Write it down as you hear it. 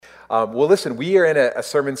Well, listen, we are in a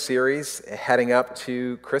sermon series heading up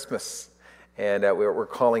to Christmas, and we're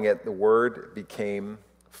calling it "The Word Became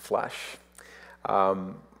Flesh."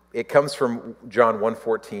 It comes from John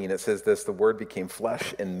 1:14. It says this: "The Word became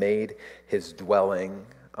flesh and made his dwelling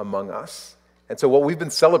among us." And so what we've been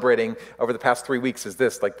celebrating over the past 3 weeks is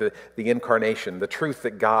this, like the incarnation, the truth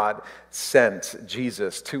that God sent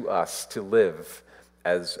Jesus to us to live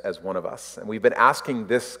as one of us. And we've been asking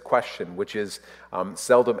this question, which is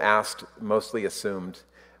seldom asked, mostly assumed,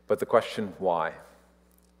 but the question, why?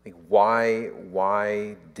 Like,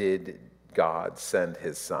 why did God send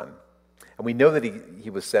his son? And we know that he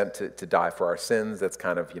was sent to die for our sins. That's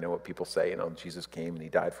kind of, what people say, Jesus came and he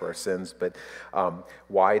died for our sins. But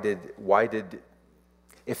why did,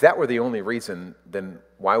 if that were the only reason, then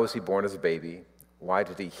why was he born as a baby? Why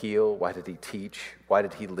did he heal? Why did he teach? Why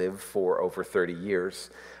did he live for over 30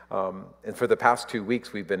 years? And for the past 2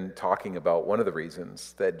 weeks, we've been talking about one of the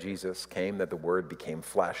reasons that Jesus came, that the Word became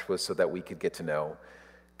flesh, was so that we could get to know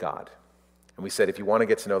God. And we said, if you want to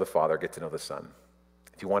get to know the Father, get to know the Son.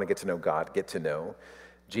 If you want to get to know God, get to know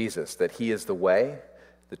Jesus, that he is the way,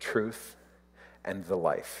 the truth, and the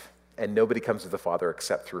life. And nobody comes to the Father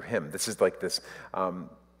except through him. This is like this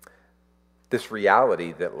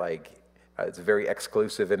reality that it's a very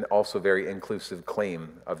exclusive and also very inclusive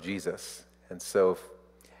claim of Jesus. And so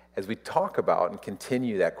as we talk about and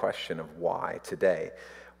continue that question of why today,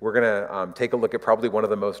 we're going to take a look at probably one of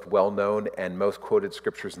the most well-known and most quoted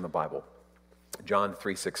scriptures in the Bible, John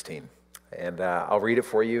 3:16. And I'll read it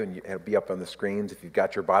for you, and it'll be up on the screens. If you've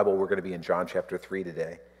got your Bible, we're going to be in John chapter 3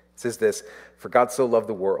 today. It says this: "For God so loved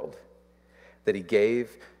the world that he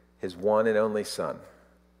gave his one and only Son,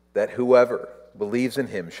 that whoever believes in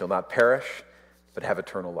him shall not perish, but have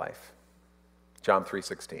eternal life." John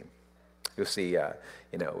 3:16. You'll see,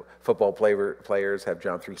 football players have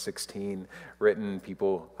John 3:16 written.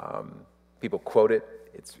 People quote it.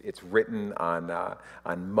 It's written on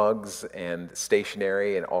mugs and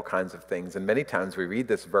stationery and all kinds of things. And many times we read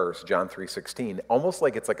this verse, John 3:16, almost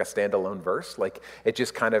like it's like a standalone verse. Like it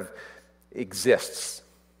just kind of exists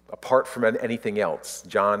apart from anything else.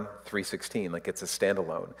 John 3:16, like it's a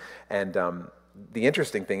standalone. And the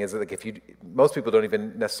interesting thing is that most people don't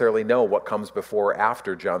even necessarily know what comes before or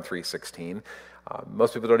after John 3:16.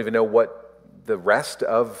 Most people don't even know what the rest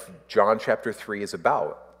of John chapter 3 is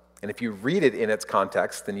about. And if you read it in its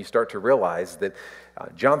context, then you start to realize that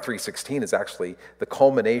John 3:16 is actually the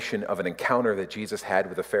culmination of an encounter that Jesus had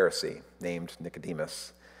with a Pharisee named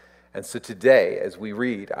Nicodemus. And so today, as we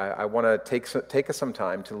read, I want to take us some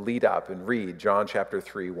time to lead up and read John chapter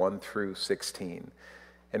 3, 1 through 16,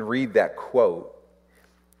 and read that quote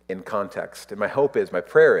in context. And my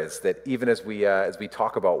prayer is that even as we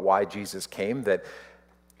talk about why Jesus came, that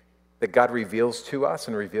God reveals to us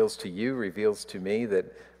and reveals to you, reveals to me that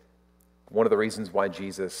one of the reasons why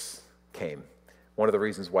Jesus came, one of the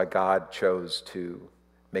reasons why God chose to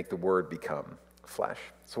make the Word become flesh.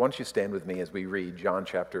 So why don't you stand with me as we read John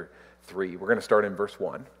chapter 3. We're going to start in verse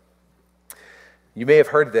 1. You may have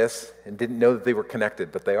heard this and didn't know that they were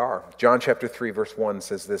connected, but they are. John chapter 3, verse 1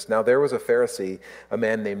 says this: "Now there was a Pharisee, a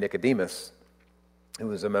man named Nicodemus, who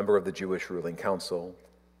was a member of the Jewish ruling council.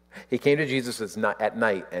 He came to Jesus at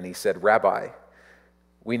night, and he said, 'Rabbi,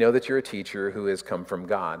 we know that you're a teacher who has come from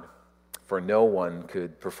God, for no one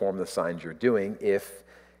could perform the signs you're doing if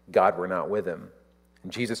God were not with him.'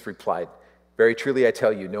 And Jesus replied, 'Very truly I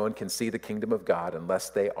tell you, no one can see the kingdom of God unless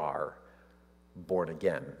they are born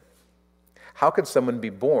again.' 'How can someone be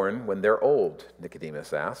born when they're old?'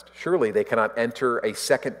 Nicodemus asked. 'Surely they cannot enter a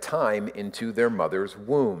second time into their mother's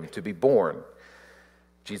womb to be born.'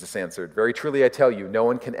 Jesus answered, 'Very truly I tell you, no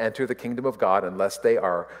one can enter the kingdom of God unless they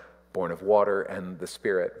are born of water and the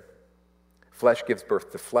Spirit. Flesh gives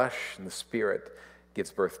birth to flesh, and the Spirit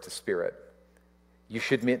gives birth to spirit. You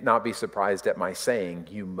should not be surprised at my saying,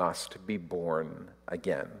 you must be born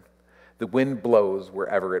again. The wind blows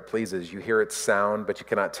wherever it pleases. You hear its sound, but you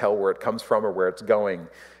cannot tell where it comes from or where it's going.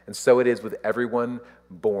 And so it is with everyone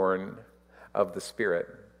born of the Spirit.'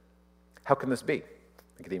 'How can this be?'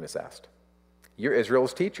 Nicodemus asked. 'You're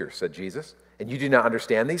Israel's teacher,' said Jesus, 'and you do not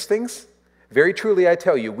understand these things? Very truly I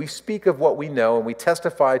tell you, we speak of what we know and we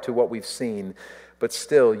testify to what we've seen, but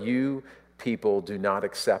still you people do not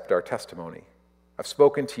accept our testimony. I've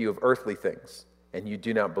spoken to you of earthly things, and you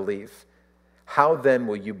do not believe. How then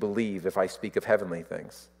will you believe if I speak of heavenly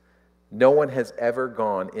things? No one has ever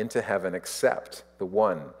gone into heaven except the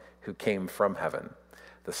one who came from heaven,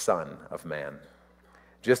 the Son of Man.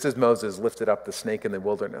 Just as Moses lifted up the snake in the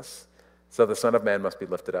wilderness, so the Son of Man must be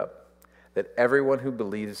lifted up, that everyone who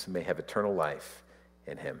believes may have eternal life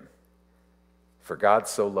in him. For God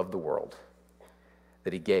so loved the world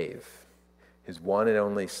that he gave his one and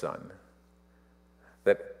only Son,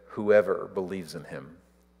 that whoever believes in him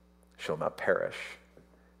shall not perish,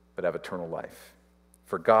 but have eternal life.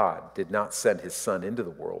 For God did not send his Son into the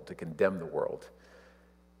world to condemn the world,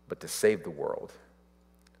 but to save the world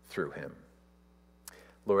through him.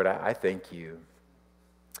 Lord, I thank you.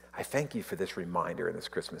 I thank you for this reminder in this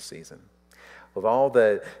Christmas season. With all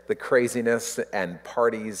the craziness and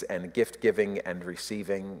parties and gift giving and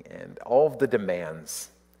receiving and all of the demands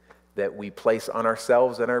that we place on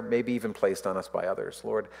ourselves and are maybe even placed on us by others.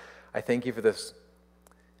 Lord, I thank you for this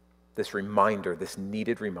reminder, this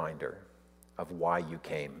needed reminder of why you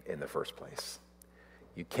came in the first place.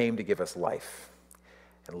 You came to give us life,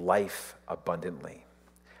 and life abundantly.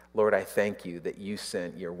 Lord, I thank you that you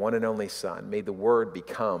sent your one and only Son, made the Word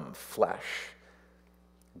become flesh,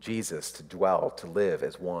 Jesus, to dwell, to live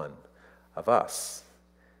as one of us,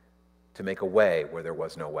 to make a way where there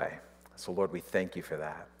was no way. So Lord, we thank you for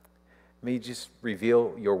that. May you just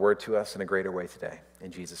reveal your word to us in a greater way today.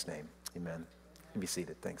 In Jesus' name, amen. You can be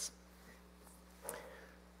seated. Thanks.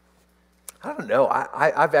 I don't know.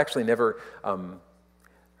 I've actually never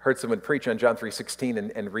heard someone preach on John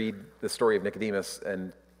 3:16 and read the story of Nicodemus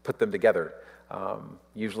and put them together.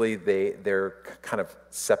 Usually they're kind of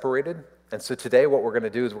separated. And so today what we're going to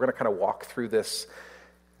do is we're going to kind of walk through this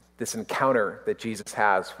encounter that Jesus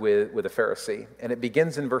has with a Pharisee. And it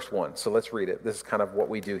begins in verse 1. So let's read it. This is kind of what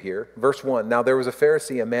we do here. Verse 1, now there was a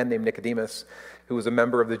Pharisee, a man named Nicodemus, who was a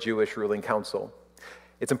member of the Jewish ruling council.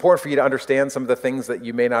 It's important for you to understand some of the things that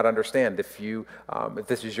you may not understand. If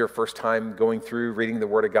this is your first time going through reading the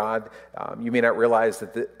Word of God, you may not realize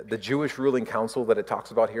that the Jewish ruling council that it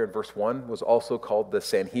talks about here in verse 1 was also called the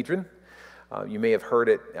Sanhedrin. You may have heard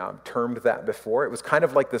it termed that before. It was kind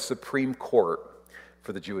of like the Supreme Court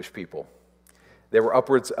for the Jewish people. There were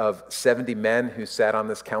upwards of 70 men who sat on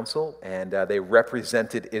this council, and they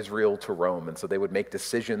represented Israel to Rome. And so they would make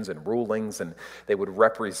decisions and rulings, and they would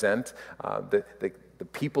represent the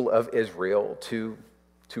people of Israel to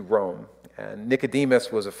Rome. And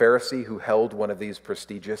Nicodemus was a Pharisee who held one of these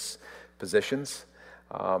prestigious positions.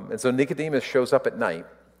 And so Nicodemus shows up at night.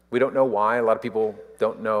 We don't know why. A lot of people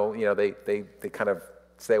don't know. You know, they kind of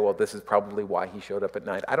say, well, this is probably why he showed up at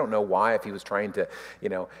night. I don't know why, if he was trying to,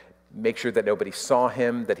 make sure that nobody saw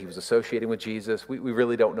him, that he was associating with Jesus. We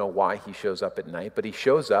really don't know why he shows up at night, but he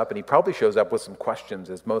shows up, and he probably shows up with some questions,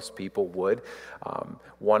 as most people would,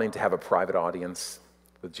 wanting to have a private audience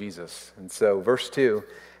with Jesus. And so verse 2,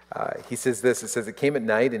 he says this, it says, it came at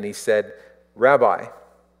night, and he said, Rabbi,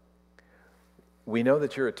 we know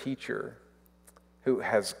that you're a teacher who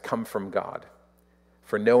has come from God,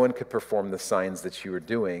 for no one could perform the signs that you are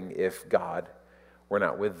doing if God were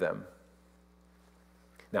not with them.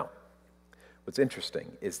 Now, what's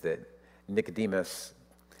interesting is that Nicodemus,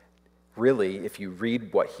 really, if you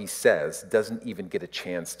read what he says, doesn't even get a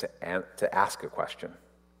chance to ask a question.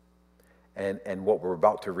 And what we're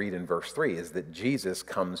about to read in verse 3 is that Jesus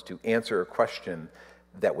comes to answer a question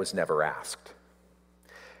that was never asked.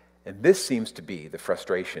 And this seems to be the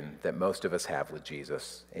frustration that most of us have with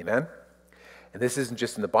Jesus. Amen? And this isn't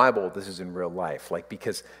just in the Bible, this is in real life.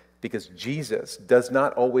 Because Jesus does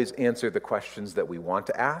not always answer the questions that we want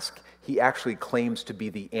to ask. He actually claims to be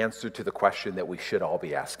the answer to the question that we should all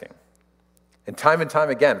be asking. And time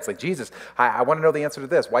again, it's like, Jesus, I want to know the answer to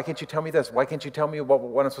this. Why can't you tell me this? Why can't you tell me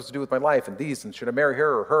what I'm supposed to do with my life and these? And should I marry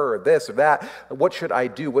her or this or that? What should I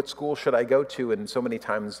do? What school should I go to? And so many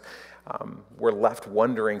times we're left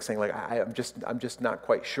wondering, saying like, I'm just not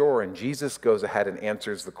quite sure. And Jesus goes ahead and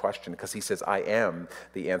answers the question because he says, I am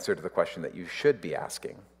the answer to the question that you should be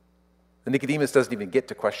asking. And Nicodemus doesn't even get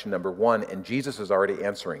to question number 1, and Jesus is already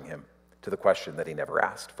answering him to the question that he never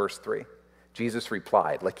asked. Verse 3, Jesus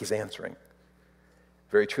replied like he's answering.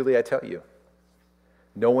 Very truly, I tell you,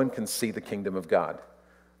 no one can see the kingdom of God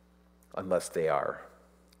unless they are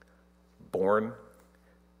born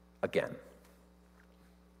again.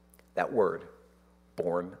 That word,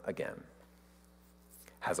 born again,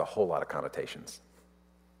 has a whole lot of connotations,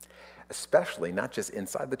 especially not just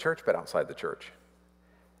inside the church, but outside the church.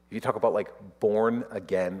 If you talk about like born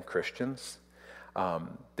again Christians,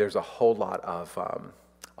 there's a whole lot of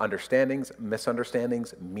understandings,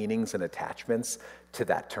 misunderstandings, meanings, and attachments to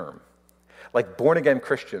that term. Like born-again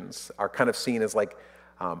Christians are kind of seen as like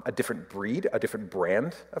a different breed, a different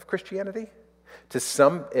brand of Christianity. To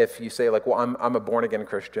some, if you say like, well, I'm a born-again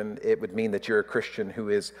Christian, it would mean that you're a Christian who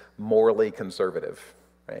is morally conservative,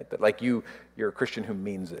 right? That like you're a Christian who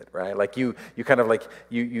means it, right? Like you kind of like,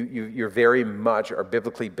 you're very much are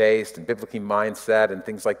biblically based and biblically mindset and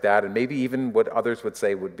things like that. And maybe even what others would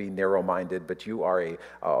say would be narrow-minded, but you are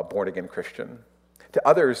a born-again Christian. To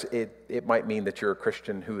others, it might mean that you're a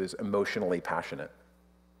Christian who is emotionally passionate.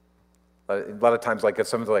 A lot of times, like if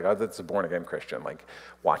someone's like, oh, that's a born-again Christian, like,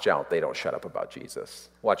 watch out, they don't shut up about Jesus.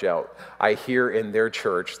 Watch out. I hear in their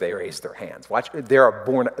church, they raise their hands. Watch, they're a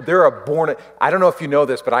born, I don't know if you know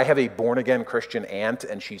this, but I have a born-again Christian aunt,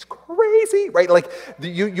 and she's crazy, right? Like,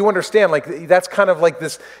 you understand, like, that's kind of like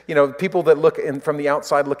this, people that look in from the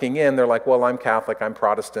outside looking in, they're like, well, I'm Catholic, I'm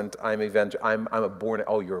Protestant, I'm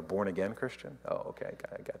you're a born-again Christian? Oh, okay,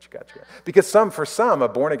 I got you. Because for some, a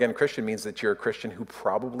born-again Christian means that you're a Christian who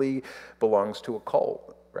probably belongs to a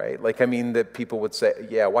cult, right? Like, that people would say,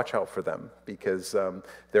 yeah, watch out for them because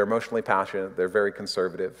they're emotionally passionate, they're very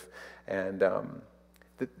conservative. And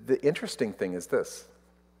the interesting thing is this,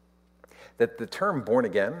 that the term born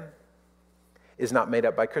again is not made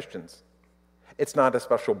up by Christians. It's not a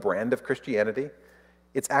special brand of Christianity.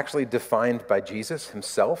 It's actually defined by Jesus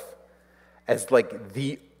himself as like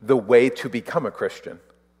the way to become a Christian.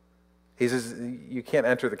 He says, you can't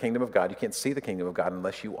enter the kingdom of God, you can't see the kingdom of God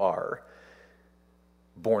unless you are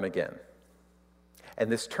born again.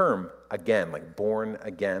 And this term, again, like born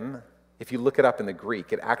again, if you look it up in the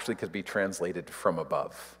Greek, it actually could be translated from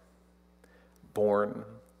above. Born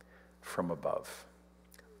from above.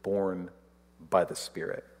 Born by the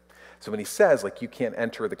Spirit. So when he says, like, you can't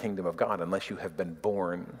enter the kingdom of God unless you have been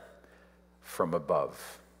born from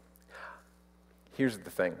above. Here's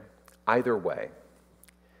the thing. Either way,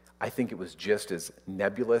 I think it was just as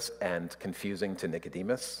nebulous and confusing to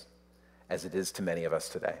Nicodemus as it is to many of us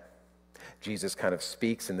today. Jesus kind of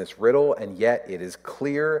speaks in this riddle, and yet it is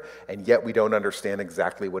clear, and yet we don't understand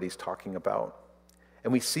exactly what he's talking about.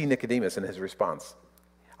 And we see Nicodemus in his response.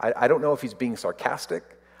 I don't know if he's being sarcastic.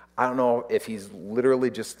 I don't know if he's literally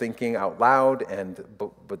just thinking out loud,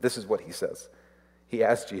 but this is what he says. He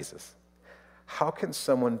asks Jesus, how can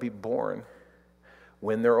someone be born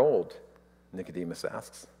when they're old? Nicodemus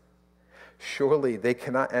asks. Surely they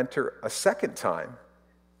cannot enter a second time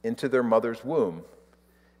into their mother's womb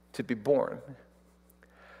to be born.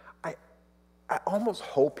 I almost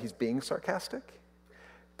hope he's being sarcastic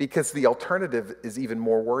because the alternative is even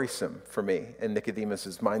more worrisome for me in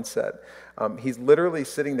Nicodemus's mindset. He's literally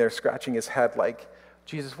sitting there scratching his head like,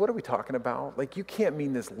 Jesus, what are we talking about? Like, you can't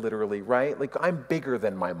mean this literally, right? Like, I'm bigger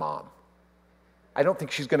than my mom. I don't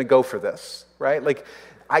think she's going to go for this, right? Like,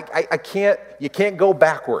 you can't go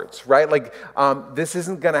backwards, right? Like, this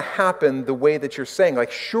isn't going to happen the way that you're saying.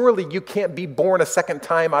 Like, surely you can't be born a second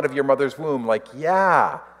time out of your mother's womb. Like,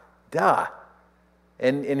 yeah, duh.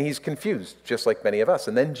 And he's confused, just like many of us.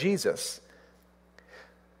 And then Jesus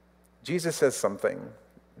says something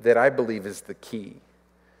that I believe is the key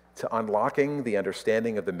to unlocking the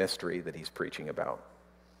understanding of the mystery that he's preaching about.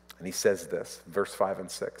 And he says this, verse 5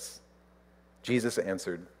 and 6. Jesus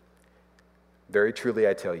answered, very truly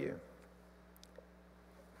I tell you,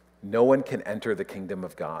 no one can enter the kingdom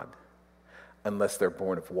of God unless they're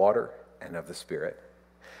born of water and of the Spirit.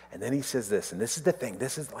 And then he says this, and this is the thing,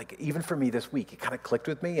 this is like, even for me this week, it kind of clicked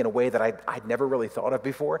with me in a way that I'd never really thought of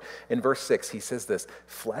before. In verse 6, he says this,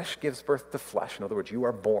 flesh gives birth to flesh. In other words, you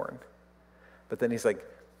are born. But then he's like,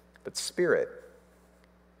 but spirit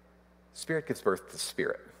gives birth to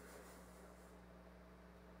spirit.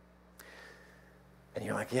 And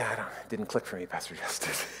you're like, yeah, it didn't click for me, Pastor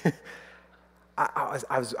Justin. I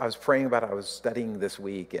was praying about it. I was studying this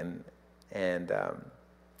week, and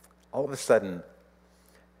all of a sudden,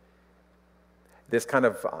 this kind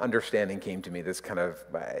of understanding came to me. This kind of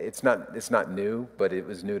it's not new, but it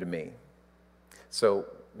was new to me. So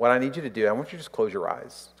what I need you to do, I want you to just close your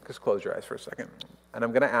eyes. Just close your eyes for a second, and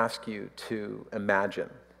I'm going to ask you to imagine.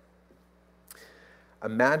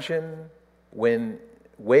 Imagine when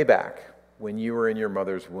way back, when you were in your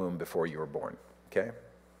mother's womb before you were born, okay?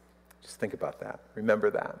 Just think about that. Remember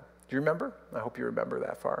that. Do you remember? I hope you remember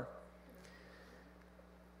that far.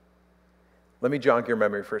 Let me jog your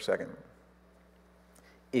memory for a second.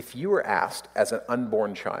 If you were asked as an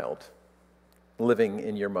unborn child living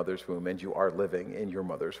in your mother's womb, and you are living in your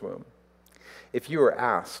mother's womb, if you were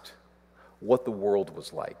asked what the world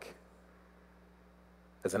was like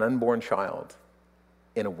as an unborn child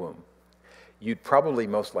in a womb, you'd probably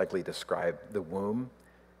most likely describe the womb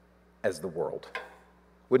as the world,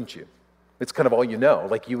 wouldn't you? It's kind of all you know.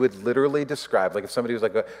 Like, you would literally describe, like if somebody was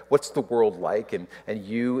like, what's the world like? And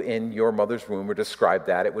you in your mother's womb would describe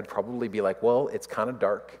that. It would probably be like, well, it's kind of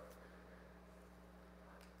dark.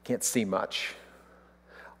 Can't see much.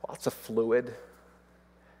 Lots of fluid.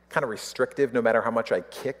 Kind of restrictive. No matter how much I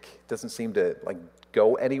kick, it doesn't seem to like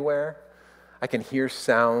go anywhere. I can hear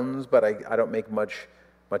sounds, but I don't make much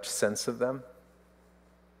sense of them.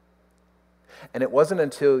 And it wasn't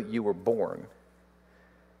until you were born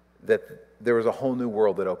that there was a whole new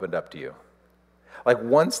world that opened up to you. Like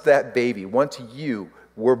once you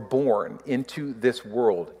were born into this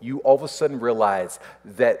world, you all of a sudden realize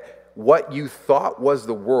that what you thought was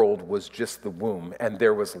the world was just the womb, and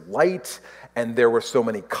there was light, and there were so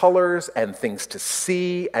many colors and things to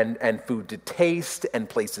see and food to taste and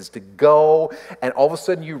places to go, and all of a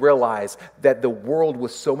sudden you realize that the world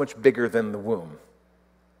was so much bigger than the womb.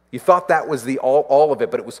 You thought that was the all of it,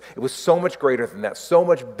 but it was so much greater than that, so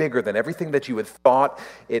much bigger than everything that you had thought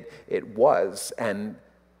it was, and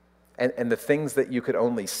the things that you could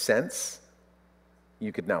only sense,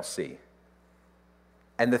 you could now see.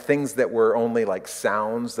 And the things that were only like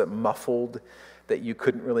sounds that muffled, that you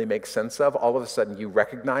couldn't really make sense of, all of a sudden you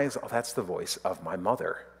recognize, oh, that's the voice of my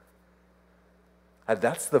mother.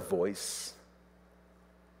 That's the voice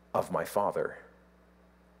of my father.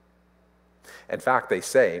 In fact, they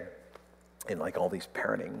say in like all these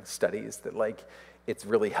parenting studies that like it's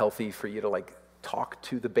really healthy for you to like talk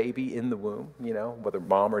to the baby in the womb, you know, whether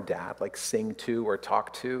mom or dad, like sing to or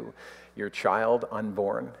talk to your child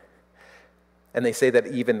unborn. And they say that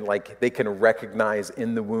even like they can recognize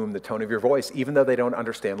in the womb the tone of your voice, even though they don't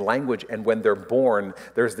understand language. And when they're born,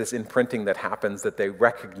 there's this imprinting that happens that they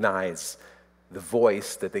recognize the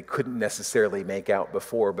voice that they couldn't necessarily make out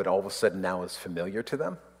before, but all of a sudden now is familiar to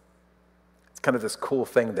them. It's kind of this cool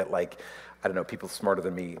thing that like, I don't know, people smarter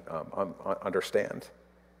than me understand.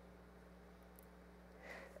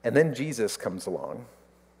 And then Jesus comes along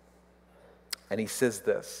and he says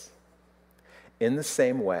this, in the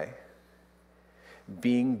same way,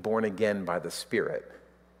 being born again by the Spirit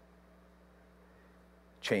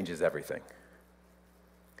changes everything.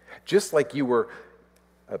 Just like you were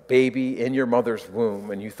a baby in your mother's womb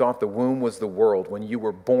and you thought the womb was the world, when you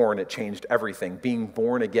were born, it changed everything. Being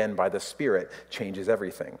born again by the Spirit changes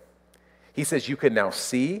everything. He says you can now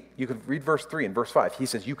see, you can read verse 3 and verse 5. He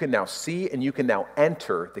says you can now see and you can now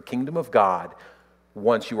enter the kingdom of God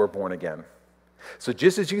once you are born again. So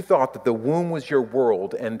just as you thought that the womb was your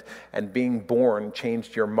world and being born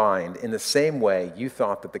changed your mind, in the same way you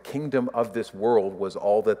thought that the kingdom of this world was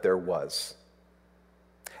all that there was.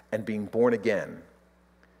 And being born again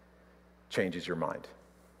changes your mind.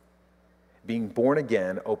 Being born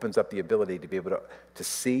again opens up the ability to be able to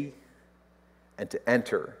see and to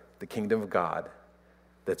enter the kingdom of God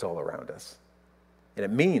that's all around us. And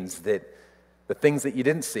it means that the things that you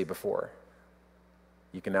didn't see before,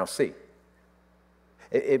 you can now see.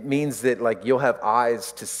 It means that like you'll have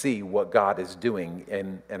eyes to see what God is doing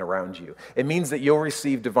in and around you. It means that you'll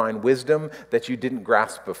receive divine wisdom that you didn't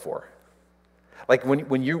grasp before. Like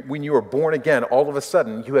when you are born again, all of a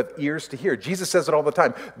sudden you have ears to hear. Jesus says it all the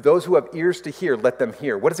time. Those who have ears to hear, let them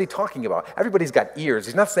hear. What is he talking about? Everybody's got ears.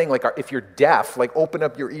 He's not saying like if you're deaf, like open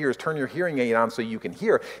up your ears, turn your hearing aid on so you can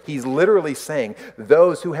hear. He's literally saying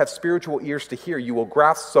those who have spiritual ears to hear, you will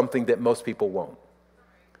grasp something that most people won't.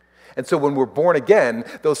 And so when we're born again,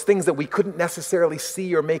 those things that we couldn't necessarily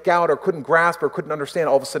see or make out or couldn't grasp or couldn't understand,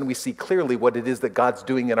 all of a sudden we see clearly what it is that God's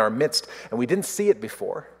doing in our midst, and we didn't see it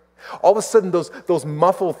before. All of a sudden those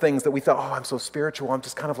muffled things that we thought, oh, I'm so spiritual, I'm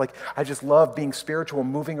just kind of like, I just love being spiritual and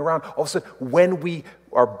moving around. All of a sudden, when we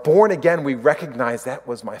are born again, we recognize that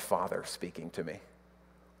was my Father speaking to me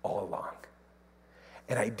all along.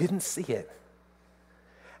 And I didn't see it.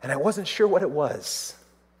 And I wasn't sure what it was.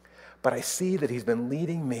 But I see that he's been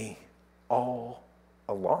leading me all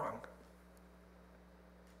along.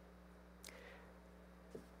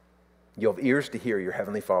 You'll have ears to hear your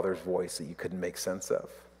Heavenly Father's voice that you couldn't make sense of.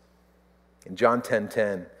 In John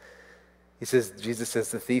 10:10, Jesus says,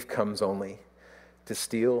 the thief comes only to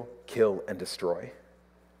steal, kill, and destroy.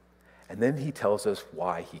 And then he tells us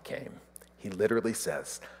why he came. He literally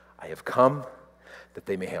says, I have come that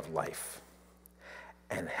they may have life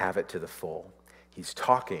and have it to the full. He's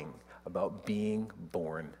talking about being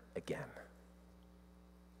born again.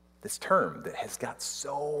 This term that has got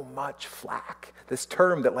so much flack, this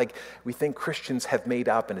term that like we think Christians have made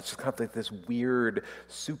up, and it's just kind of like this weird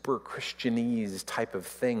super Christianese type of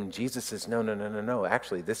thing. Jesus says, no.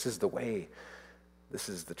 Actually, this is the way, this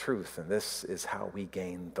is the truth, and this is how we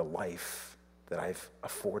gain the life that I've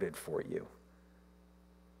afforded for you.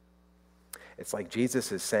 It's like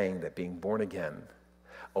Jesus is saying that being born again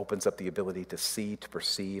opens up the ability to see, to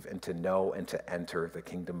perceive, and to know, and to enter the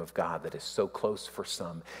kingdom of God that is so close for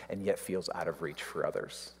some and yet feels out of reach for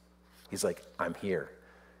others. He's like, I'm here.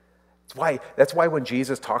 That's why when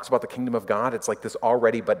Jesus talks about the kingdom of God, it's like this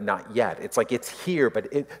already but not yet. It's like it's here, but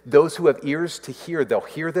those who have ears to hear, they'll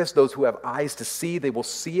hear this. Those who have eyes to see, they will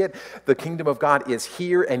see it. The kingdom of God is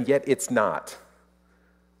here, and yet it's not.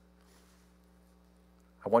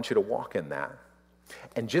 I want you to walk in that.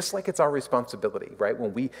 And just like it's our responsibility, right?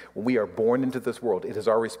 When we are born into this world, it is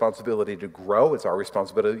our responsibility to grow, it's our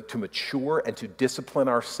responsibility to mature and to discipline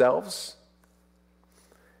ourselves.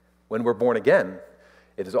 When we're born again,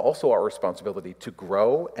 it is also our responsibility to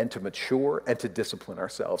grow and to mature and to discipline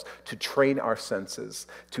ourselves, to train our senses,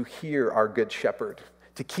 to hear our good shepherd,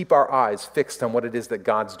 to keep our eyes fixed on what it is that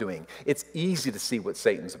God's doing. It's easy to see what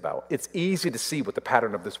Satan's about. It's easy to see what the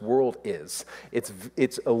pattern of this world is.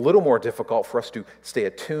 It's a little more difficult for us to stay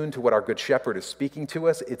attuned to what our good shepherd is speaking to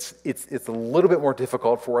us. It's a little bit more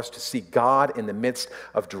difficult for us to see God in the midst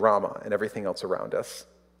of drama and everything else around us.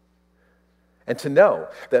 And to know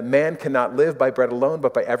that man cannot live by bread alone,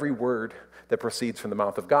 but by every word that proceeds from the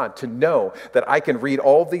mouth of God. To know that I can read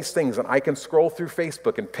all these things and I can scroll through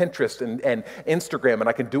Facebook and Pinterest and Instagram and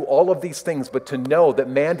I can do all of these things, but to know that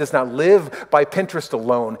man does not live by Pinterest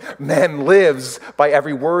alone. Man lives by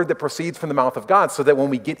every word that proceeds from the mouth of God, so that when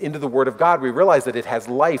we get into the Word of God, we realize that it has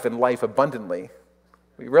life and life abundantly.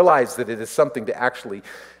 We realize that it is something to actually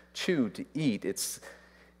chew, to eat. It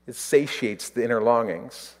satiates the inner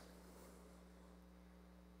longings.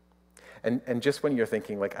 And just when you're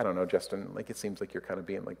thinking, like, I don't know, Justin, like, it seems like you're kind of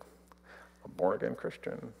being like a born-again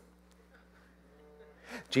Christian.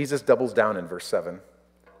 Jesus doubles down in verse 7,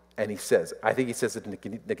 and he says, I think he says it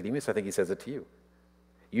to Nicodemus, I think he says it to you.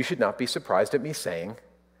 You should not be surprised at me saying,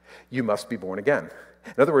 you must be born again.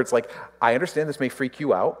 In other words, like, I understand this may freak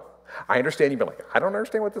you out. I understand you've been like, I don't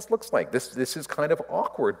understand what this looks like. This is kind of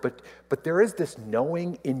awkward, but there is this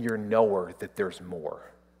knowing in your knower that there's more.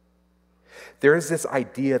 There is this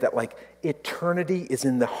idea that, like, eternity is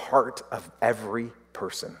in the heart of every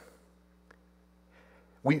person.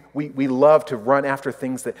 We love to run after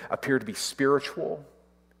things that appear to be spiritual.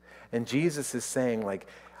 And Jesus is saying, like,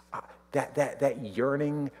 that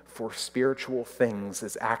yearning for spiritual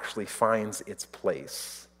things actually finds its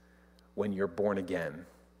place when you're born again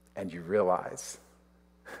and you realize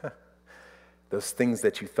those things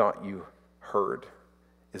that you thought you heard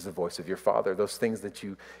is the voice of your Father. Those things that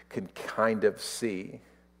you can kind of see,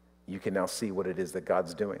 you can now see what it is that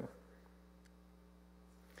God's doing.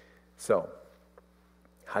 So,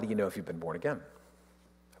 how do you know if you've been born again?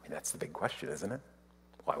 I mean, that's the big question, isn't it?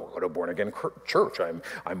 Well, I will go to a born-again church.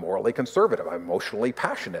 I'm morally conservative. I'm emotionally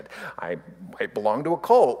passionate. I might belong to a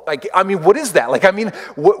cult. Like, I mean, what is that? Like, I mean,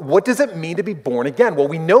 what does it mean to be born again? Well,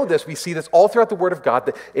 we know this. We see this all throughout the Word of God,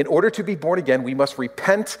 that in order to be born again, we must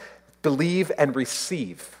repent, believe, and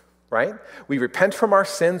receive, right? We repent from our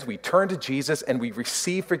sins, we turn to Jesus, and we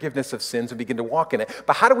receive forgiveness of sins and begin to walk in it.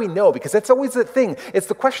 But how do we know? Because that's always the thing. It's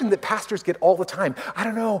the question that pastors get all the time. I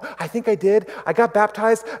don't know. I think I did. I got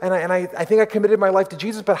baptized, and I think I committed my life to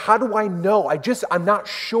Jesus, but how do I know? I'm not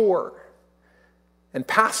sure. And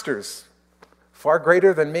pastors, far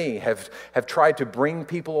greater than me, have tried to bring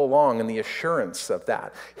people along in the assurance of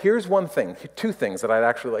that. Here's one thing, two things that I'd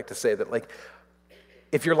actually like to say that, like,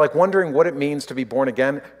 if you're like wondering what it means to be born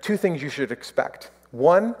again, two things you should expect.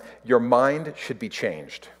 One, your mind should be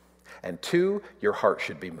changed. And two, your heart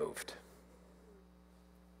should be moved.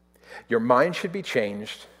 Your mind should be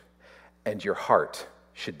changed and your heart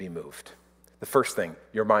should be moved. The first thing,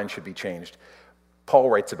 your mind should be changed. Paul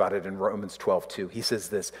writes about it in Romans 12:2. He says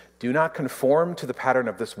this, do not conform to the pattern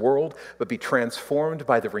of this world, but be transformed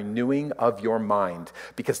by the renewing of your mind,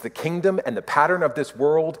 because the kingdom and the pattern of this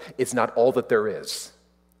world is not all that there is.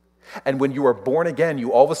 And when you are born again,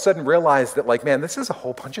 you all of a sudden realize that, like, man, this is a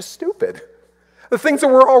whole bunch of stupid. The things that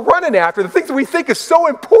we're all running after, the things that we think is so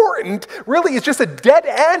important, really is just a dead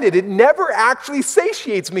end, and it never actually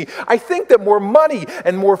satiates me. I think that more money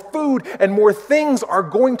and more food and more things are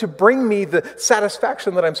going to bring me the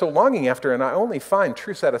satisfaction that I'm so longing after, and I only find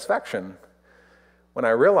true satisfaction when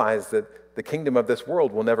I realize that the kingdom of this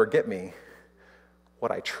world will never get me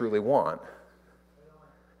what I truly want.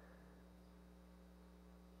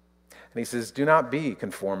 And he says, do not be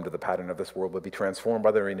conformed to the pattern of this world, but be transformed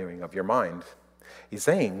by the renewing of your mind. He's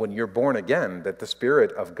saying when you're born again, that the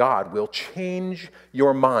Spirit of God will change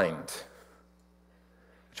your mind,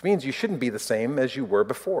 which means you shouldn't be the same as you were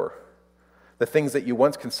before. The things that you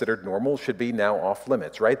once considered normal should be now off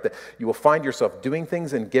limits, right? That you will find yourself doing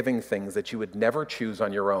things and giving things that you would never choose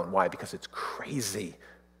on your own. Why? Because it's crazy.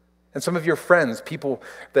 And some of your friends, people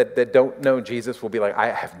that don't know Jesus, will be like, I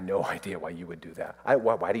have no idea why you would do that.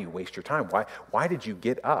 Why do you waste your time? Why did you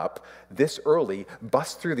get up this early,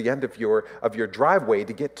 bust through the end of your driveway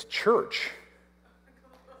to get to church?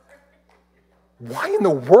 Why in the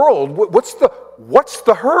world? What's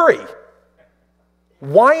the hurry?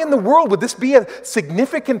 Why in the world would this be a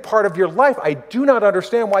significant part of your life? I do not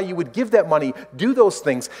understand why you would give that money, do those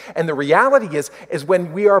things. And the reality is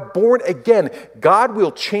when we are born again, God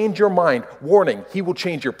will change your mind. Warning, He will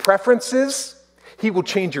change your preferences. He will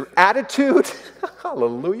change your attitude.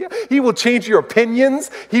 Hallelujah. He will change your opinions.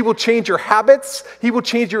 He will change your habits. He will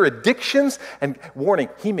change your addictions. And warning,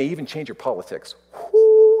 He may even change your politics.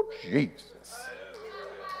 Whoo, Jesus.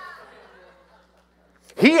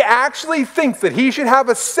 He actually thinks that He should have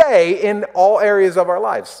a say in all areas of our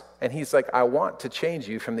lives. And He's like, I want to change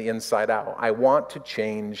you from the inside out. I want to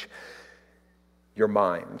change your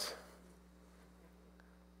mind.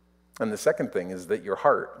 And the second thing is that your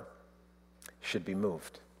heart should be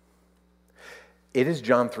moved. It is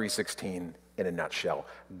John 3:16 in a nutshell.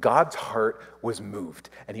 God's heart was moved,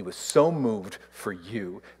 and He was so moved for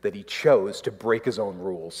you that He chose to break His own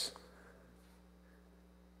rules.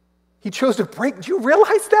 He chose to break. Do you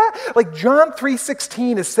realize that? Like John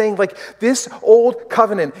 3:16 is saying, like, this old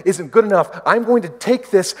covenant isn't good enough. I'm going to take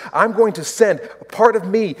this. I'm going to send a part of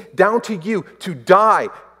me down to you to die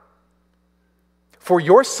for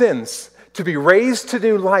your sins, to be raised to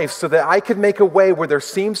new life so that I could make a way where there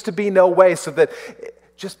seems to be no way, so that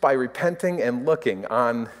just by repenting and looking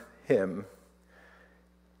on Him,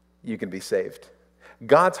 you can be saved.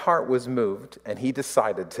 God's heart was moved, and He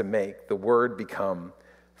decided to make the Word become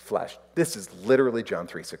flesh. This is literally John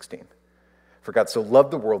 3:16. For God so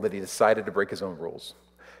loved the world that He decided to break His own rules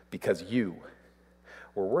because you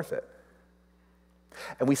were worth it.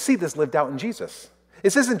 And we see this lived out in Jesus.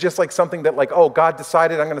 This isn't just like something that like, oh, God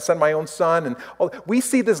decided I'm going to send my own son. And we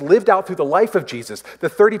see this lived out through the life of Jesus, the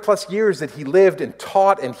 30 plus years that He lived and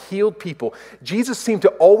taught and healed people. Jesus seemed to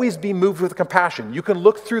always be moved with compassion. You can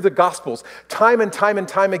look through the Gospels time and time and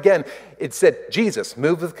time again. It said, Jesus,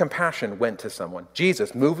 moved with compassion, went to someone.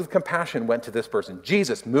 Jesus, moved with compassion, went to this person.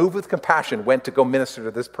 Jesus, moved with compassion, went to go minister to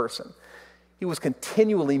this person. He was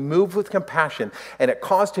continually moved with compassion, and it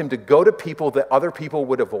caused Him to go to people that other people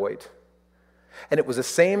would avoid. And it was the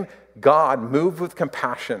same God moved with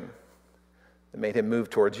compassion that made Him move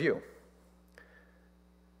towards you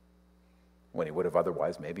when He would have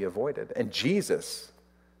otherwise maybe avoided. And Jesus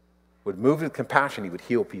would move with compassion. He would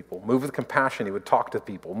heal people. Move with compassion. He would talk to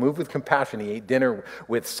people. Move with compassion. He ate dinner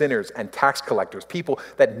with sinners and tax collectors, people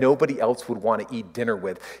that nobody else would want to eat dinner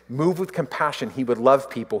with. Move with compassion. He would love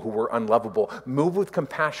people who were unlovable. Move with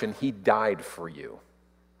compassion. He died for you.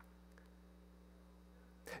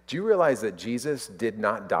 Do you realize that Jesus did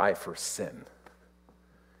not die for sin?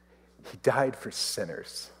 He died for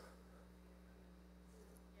sinners.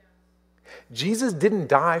 Jesus didn't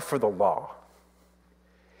die for the law.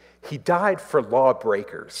 He died for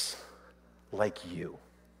lawbreakers like you.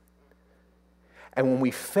 And when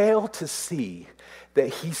we fail to see that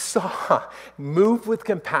He saw, move with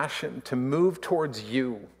compassion to move towards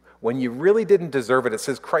you when you really didn't deserve it, it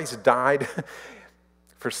says Christ died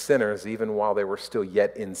for sinners even while they were still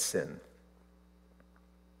yet in sin.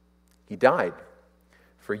 He died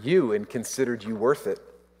for you and considered you worth it.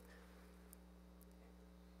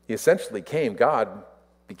 He essentially came, God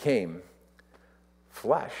became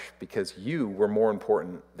flesh because you were more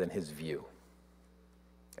important than His view.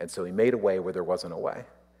 And so He made a way where there wasn't a way.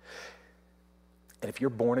 And if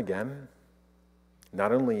you're born again,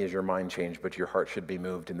 not only is your mind changed, but your heart should be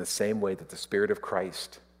moved in the same way that the Spirit of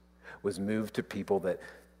Christ was moved to people that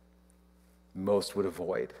most would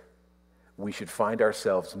avoid. We should find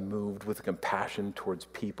ourselves moved with compassion towards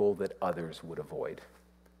people that others would avoid.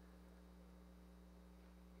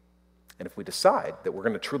 And if we decide that we're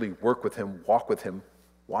going to truly work with Him, walk with Him,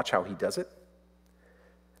 watch how He does it,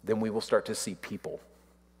 then we will start to see people,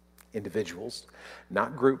 individuals,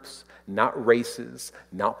 not groups, not races,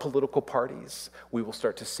 not political parties. We will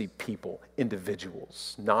start to see people,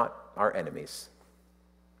 individuals, not our enemies.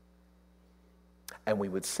 And we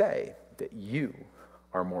would say that you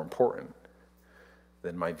are more important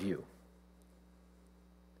than my view.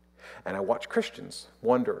 And I watch Christians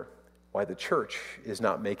wonder why the church is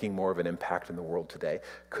not making more of an impact in the world today.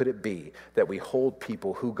 Could it be that we hold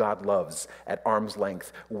people who God loves at arm's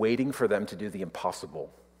length, waiting for them to do the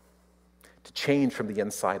impossible, to change from the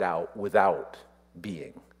inside out without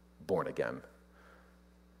being born again?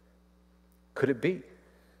 Could it be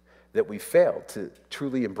that we fail to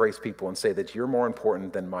truly embrace people and say that you're more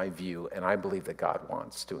important than my view, and I believe that God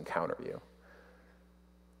wants to encounter you?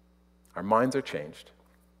 Our minds are changed,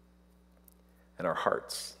 and our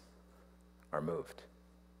hearts are moved.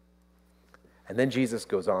 And then Jesus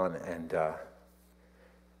goes on, and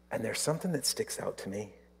there's something that sticks out to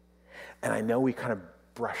me, and I know we kind of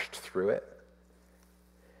brushed through it,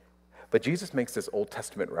 But Jesus makes this Old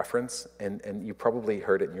Testament reference, and you probably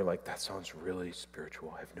heard it, and you're like, that sounds really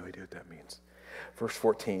spiritual. I have no idea what that means. Verse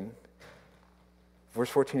 14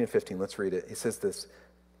 and 15, let's read it. He says this,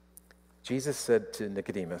 Jesus said to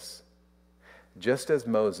Nicodemus, just as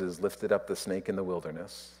Moses lifted up the snake in the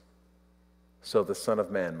wilderness, so the Son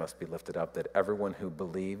of Man must be lifted up, that everyone who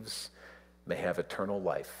believes may have eternal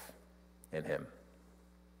life in him.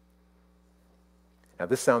 Now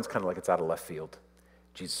this sounds kind of like it's out of left field.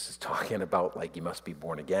 Jesus is talking about, like, you must be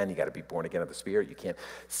born again. You got to be born again of the Spirit. You can't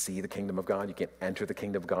see the kingdom of God. You can't enter the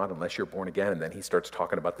kingdom of God unless you're born again. And then he starts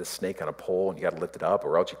talking about this snake on a pole, and you got to lift it up,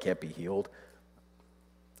 or else you can't be healed.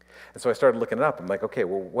 And so I started looking it up. I'm like, okay,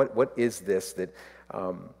 well, what is this that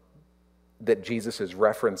that Jesus is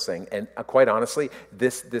referencing? And quite honestly,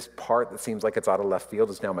 this part that seems like it's out of left field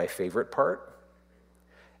is now my favorite part.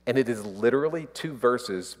 And it is literally 2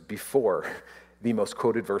 verses before the most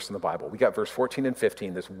quoted verse in the Bible. We got verse 14 and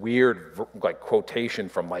 15, this weird quotation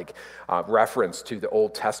from reference to the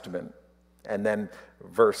Old Testament. And then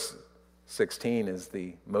verse 16 is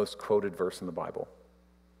the most quoted verse in the Bible.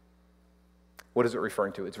 What is it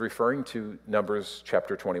referring to? It's referring to Numbers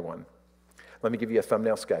chapter 21. Let me give you a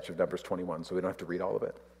thumbnail sketch of Numbers 21 so we don't have to read all of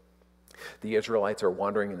it. The Israelites are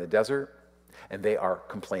wandering in the desert, and they are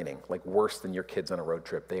complaining, like worse than your kids on a road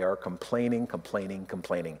trip. They are complaining.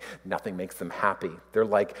 Nothing makes them happy. They're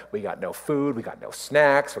like, we got no food, we got no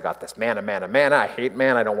snacks, we got this manna. I hate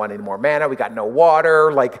manna, I don't want any more manna. We got no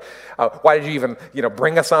water. Why did you even,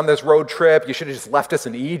 bring us on this road trip? You should have just left us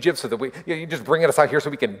in Egypt so that you just bring us out here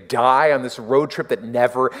so we can die on this road trip that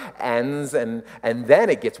never ends. And then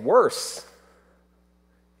it gets worse.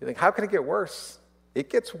 You think, how can it get worse? It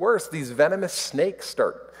gets worse. These venomous snakes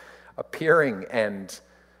start appearing and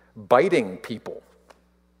biting people.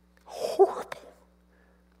 Horrible.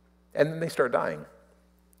 And then they start dying.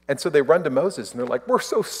 And so they run to Moses and they're like, we're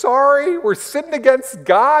so sorry. We're sinning against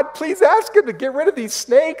God. Please ask him to get rid of these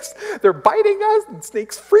snakes. They're biting us and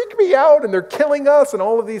snakes freak me out and they're killing us and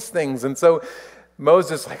all of these things. And so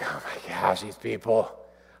Moses is like, oh my gosh, these people.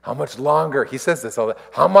 How much longer? He says this all the time.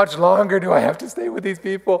 How much longer do I have to stay with these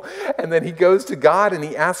people? And then he goes to God and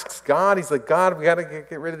he asks God, he's like, God, we got to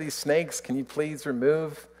get rid of these snakes. Can you please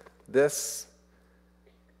remove this?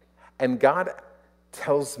 And God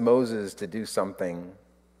tells Moses to do something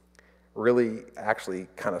really actually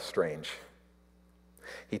kind of strange.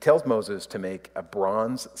 He tells Moses to make a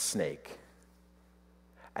bronze snake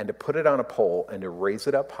and to put it on a pole and to raise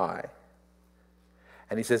it up high.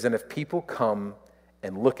 And he says, and if people come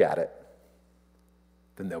and look at it,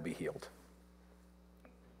 then they'll be healed.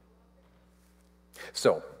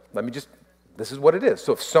 So, this is what it is.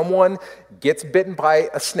 So if someone gets bitten by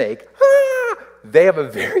a snake, they have a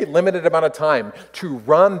very limited amount of time to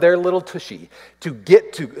run their little tushy to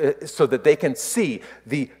get to, so that they can see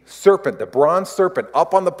the serpent, the bronze serpent,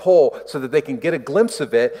 up on the pole so that they can get a glimpse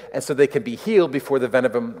of it and so they can be healed before the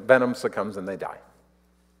venom succumbs and they die.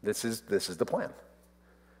 This is the plan.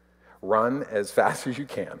 Run as fast as you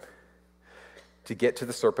can to get to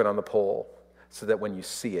the serpent on the pole so that when you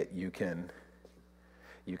see it, you can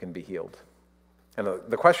be healed. And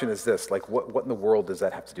the question is this, what in the world does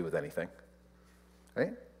that have to do with anything?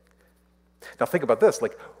 Right? Now think about this,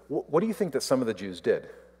 what do you think that some of the Jews did?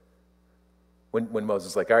 When Moses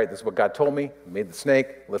was like, all right, this is what God told me, I made the snake,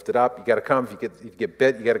 lift it up, you got to come, if you get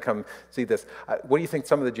bit, you got to come see this. What do you think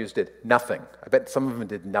some of the Jews did? Nothing. I bet some of them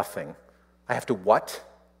did nothing. I have to what?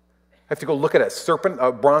 I have to go look at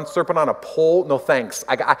a bronze serpent on a pole? No thanks.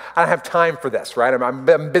 I don't have time for this, right? I'm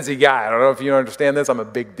a busy guy. I don't know if you understand this. I'm a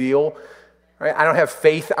big deal. Right? I don't have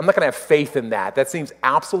faith. I'm not going to have faith in that. That seems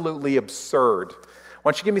absolutely absurd.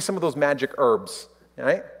 Why don't you give me some of those magic herbs,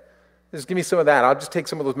 right? Just give me some of that. I'll just take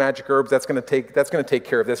some of those magic herbs. That's going to take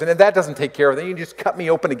care of this. And if that doesn't take care of it, then you just cut me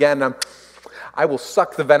open again. And I will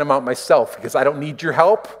suck the venom out myself because I don't need your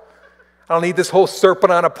help. I don't need this whole serpent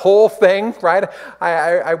on a pole thing, right?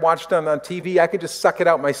 I watched on TV. I could just suck it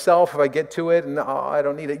out myself if I get to it, and I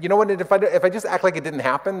don't need it. You know what? If I just act like it didn't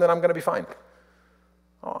happen, then I'm going to be fine.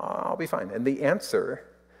 I'll be fine. And the answer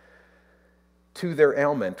to their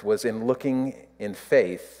ailment was in looking in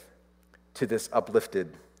faith to this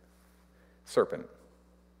uplifted serpent.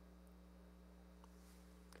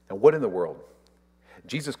 Now, what in the world?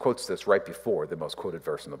 Jesus quotes this right before the most quoted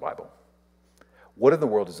verse in the Bible. What in the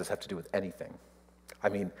world does this have to do with anything? I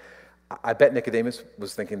mean, I bet Nicodemus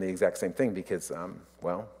was thinking the exact same thing because,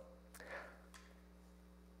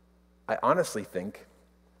 I honestly think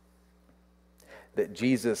that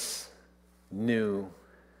Jesus knew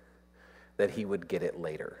that he would get it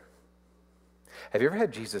later. Have you ever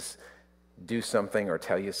had Jesus do something or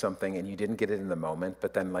tell you something and you didn't get it in the moment,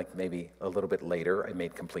 but then like maybe a little bit later, it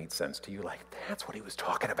made complete sense to you. Like, that's what he was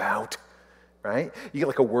talking about, right? You get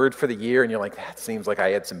like a word for the year and you're like, that seems like I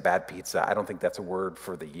had some bad pizza. I don't think that's a word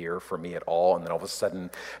for the year for me at all. And then all of a sudden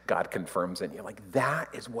God confirms it and you're like, that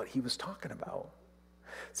is what he was talking about.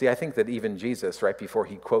 See, I think that even Jesus, right before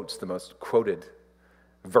he quotes the most quoted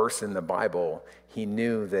verse in the Bible, he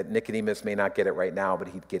knew that Nicodemus may not get it right now, but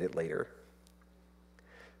he'd get it later.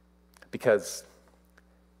 Because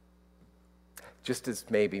just as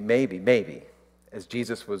maybe, as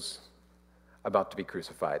Jesus was about to be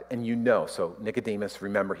crucified, and so Nicodemus,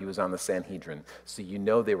 remember, he was on the Sanhedrin, so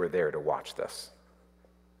they were there to watch this.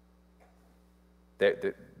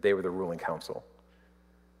 They were the ruling council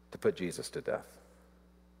to put Jesus to death.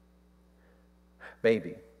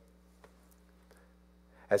 Maybe,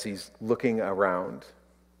 as he's looking around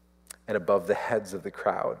and above the heads of the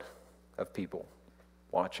crowd of people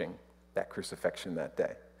watching that crucifixion that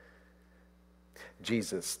day,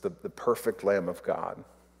 Jesus, the perfect Lamb of God,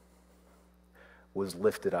 was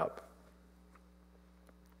lifted up,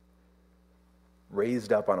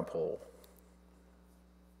 raised up on a pole,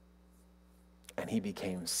 and he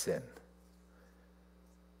became sin.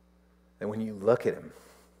 And when you look at him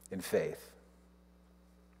in faith,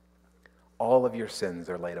 all of your sins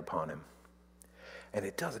are laid upon him. And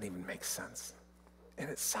it doesn't even make sense. And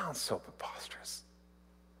it sounds so preposterous.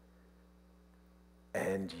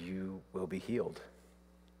 And you will be healed.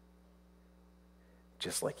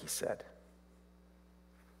 Just like he said.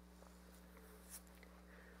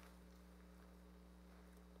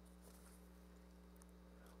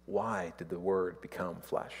 Why did the Word become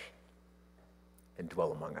flesh and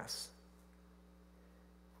dwell among us?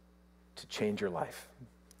 To change your life,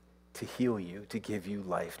 to heal you, to give you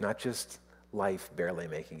life, not just life barely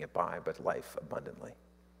making it by, but life abundantly.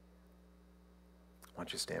 Why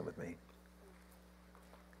don't you stand with me?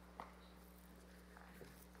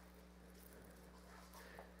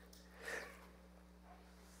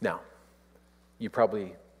 Now, you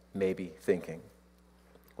probably may be thinking,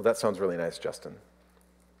 well, that sounds really nice, Justin.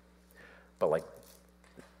 But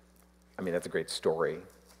that's a great story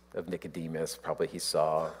of Nicodemus. Probably he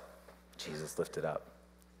saw Jesus lifted up.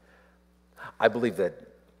 I believe that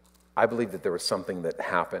there was something that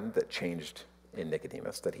happened that changed in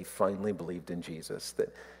Nicodemus, that he finally believed in Jesus,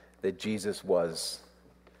 that Jesus was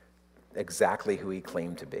exactly who he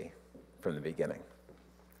claimed to be from the beginning.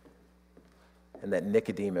 And that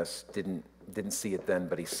Nicodemus didn't see it then,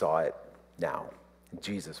 but he saw it now.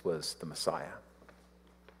 Jesus was the Messiah.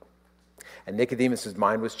 And Nicodemus'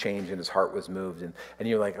 mind was changed and his heart was moved. And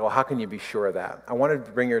you're like, well, how can you be sure of that? I wanted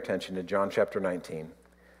to bring your attention to John chapter 19,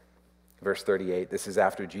 verse 38. This is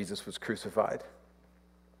after Jesus was crucified.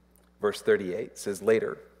 Verse 38 says,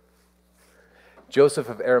 later, Joseph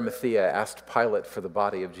of Arimathea asked Pilate for the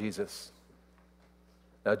body of Jesus.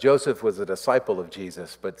 Now, Joseph was a disciple of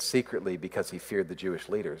Jesus, but secretly because he feared the Jewish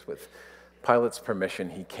leaders. With Pilate's permission,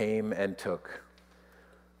 he came and took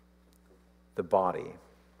the body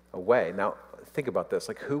away. Now, think about this.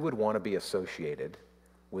 Who would want to be associated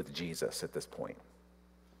with Jesus at this point?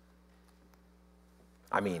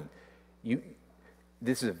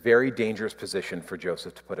 This is a very dangerous position for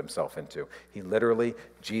Joseph to put himself into.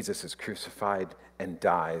 Jesus is crucified and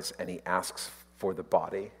dies, and he asks for the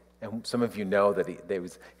body. And some of you know that he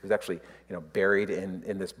was actually buried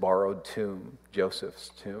in this borrowed tomb, Joseph's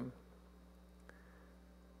tomb.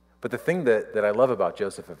 But the thing that I love about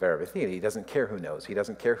Joseph of Arimathea, he doesn't care who knows. He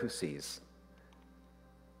doesn't care who sees.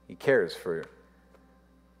 He cares for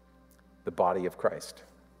the body of Christ.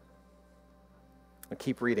 And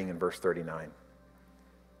keep reading in verse 39.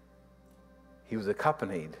 He was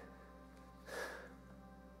accompanied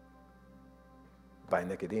by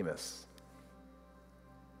Nicodemus,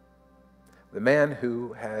 the man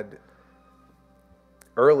who had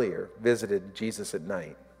earlier visited Jesus at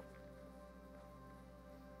night.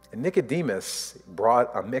 And Nicodemus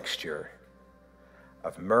brought a mixture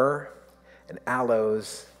of myrrh and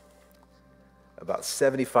aloes, about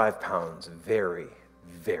 75 pounds, very,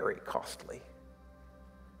 very costly.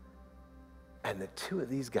 And the two of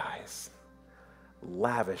these guys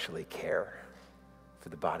lavishly care for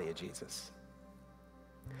the body of Jesus.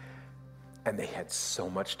 And they had so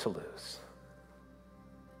much to lose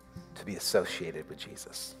to be associated with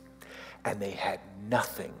Jesus. And they had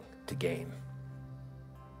nothing to gain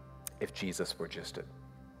if Jesus were just an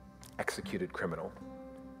executed criminal,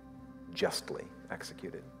 justly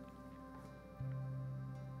executed.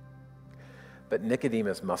 But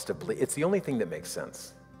Nicodemus must have believed. It's the only thing that makes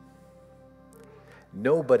sense.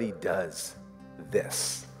 Nobody does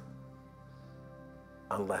this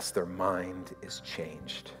unless their mind is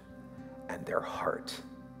changed and their heart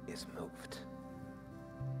is moved.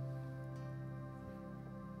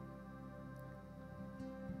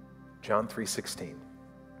 John 3:16.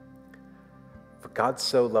 For God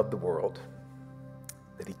so loved the world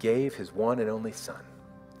that he gave his one and only Son,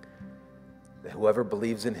 that whoever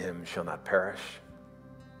believes in him shall not perish,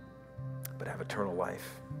 but have eternal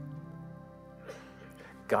life.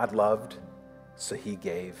 God loved, so he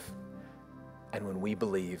gave, and when we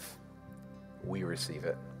believe, we receive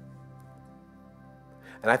it.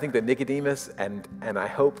 And I think that Nicodemus, and I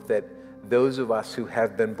hope that those of us who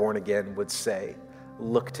have been born again would say,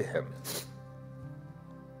 look to him.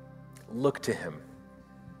 Look to him.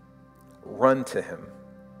 Run to him.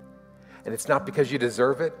 And it's not because you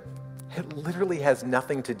deserve it. It literally has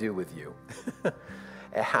nothing to do with you.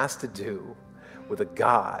 It has to do with a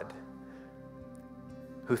God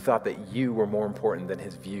who thought that you were more important than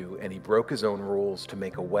his view, and he broke his own rules to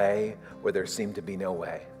make a way where there seemed to be no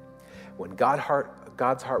way. When God's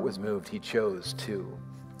heart was moved, he chose to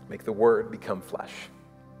make the Word become flesh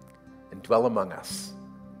and dwell among us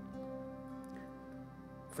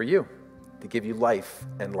for you, to give you life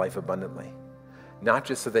and life abundantly. Not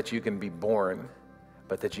just so that you can be born,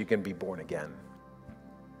 but that you can be born again.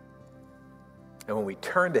 And when we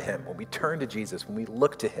turn to him, when we turn to Jesus, when we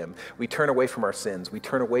look to him, we turn away from our sins. We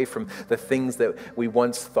turn away from the things that we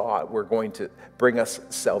once thought were going to bring us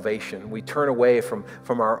salvation. We turn away from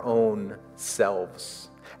our own selves.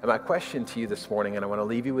 And my question to you this morning, and I want to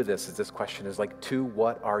leave you with this, is this question is like, to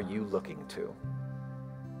what are you looking to?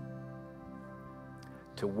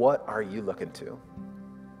 To what are you looking to?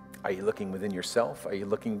 Are you looking within yourself? Are you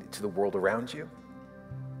looking to the world around you?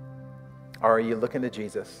 Or are you looking to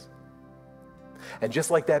Jesus? And just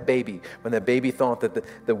like that baby, when that baby thought that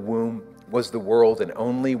the womb was the world, and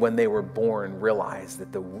only when they were born realized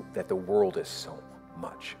that the world is so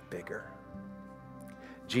much bigger.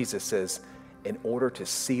 Jesus says, in order to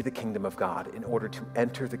see the kingdom of God, in order to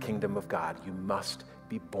enter the kingdom of God, you must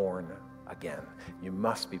be born again. You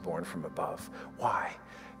must be born from above. Why?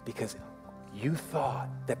 Because you thought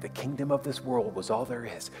that the kingdom of this world was all there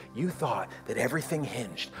is. You thought that everything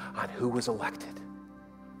hinged on who was elected.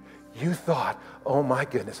 You thought, oh my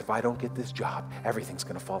goodness, if I don't get this job, everything's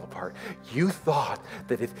going to fall apart. You thought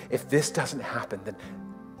that if this doesn't happen, then...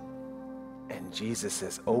 And Jesus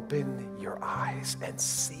says, open your eyes and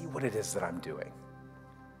see what it is that I'm doing.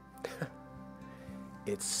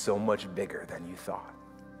 It's so much bigger than you thought.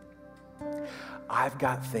 I've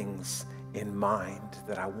got things in mind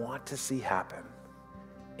that I want to see happen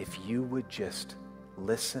if you would just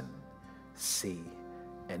listen, see,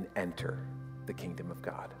 and enter the kingdom of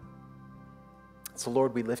God. So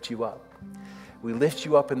Lord, we lift you up. We lift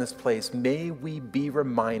you up in this place. May we be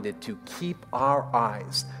reminded to keep our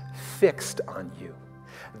eyes fixed on you,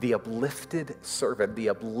 the uplifted servant, the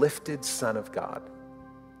uplifted Son of God.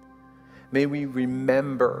 May we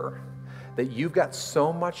remember that you've got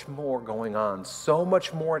so much more going on, so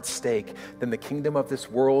much more at stake than the kingdom of this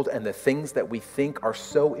world and the things that we think are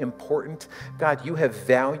so important. God, you have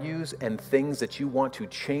values and things that you want to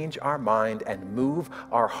change our mind and move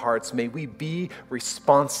our hearts. May we be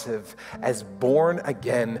responsive as born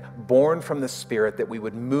again, born from the Spirit, that we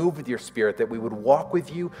would move with your Spirit, that we would walk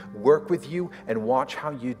with you, work with you, and watch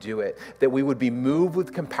how you do it, that we would be moved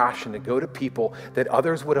with compassion to go to people that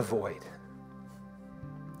others would avoid.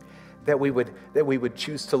 That we would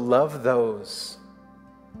choose to love those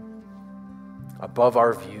above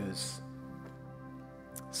our views,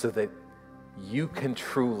 so that you can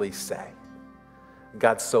truly say,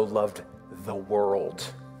 God so loved the world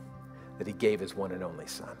that he gave his one and only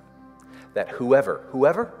Son. That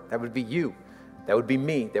whoever, that would be you, that would be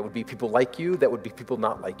me, that would be people like you, that would be people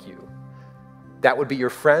not like you. That would be your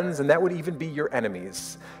friends, and that would even be your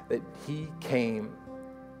enemies, that he came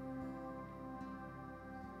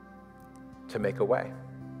to make a way.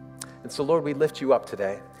 And so, Lord, we lift you up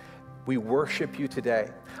today. We worship you today.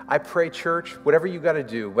 I pray, church, whatever you got to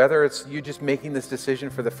do, whether it's you just making this decision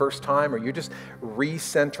for the first time, or you're just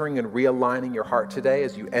recentering and realigning your heart today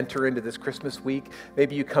as you enter into this Christmas week,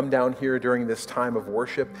 maybe you come down here during this time of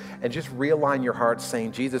worship and just realign your heart,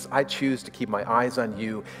 saying, Jesus, I choose to keep my eyes on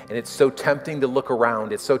you. And it's so tempting to look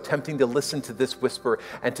around. It's so tempting to listen to this whisper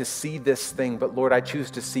and to see this thing. But Lord, I choose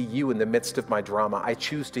to see you in the midst of my drama. I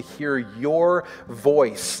choose to hear your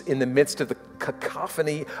voice in the midst of the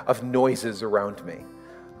cacophony of noises around me.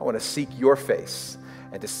 I want to seek your face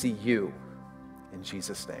and to see you. In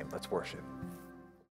Jesus' name, let's worship.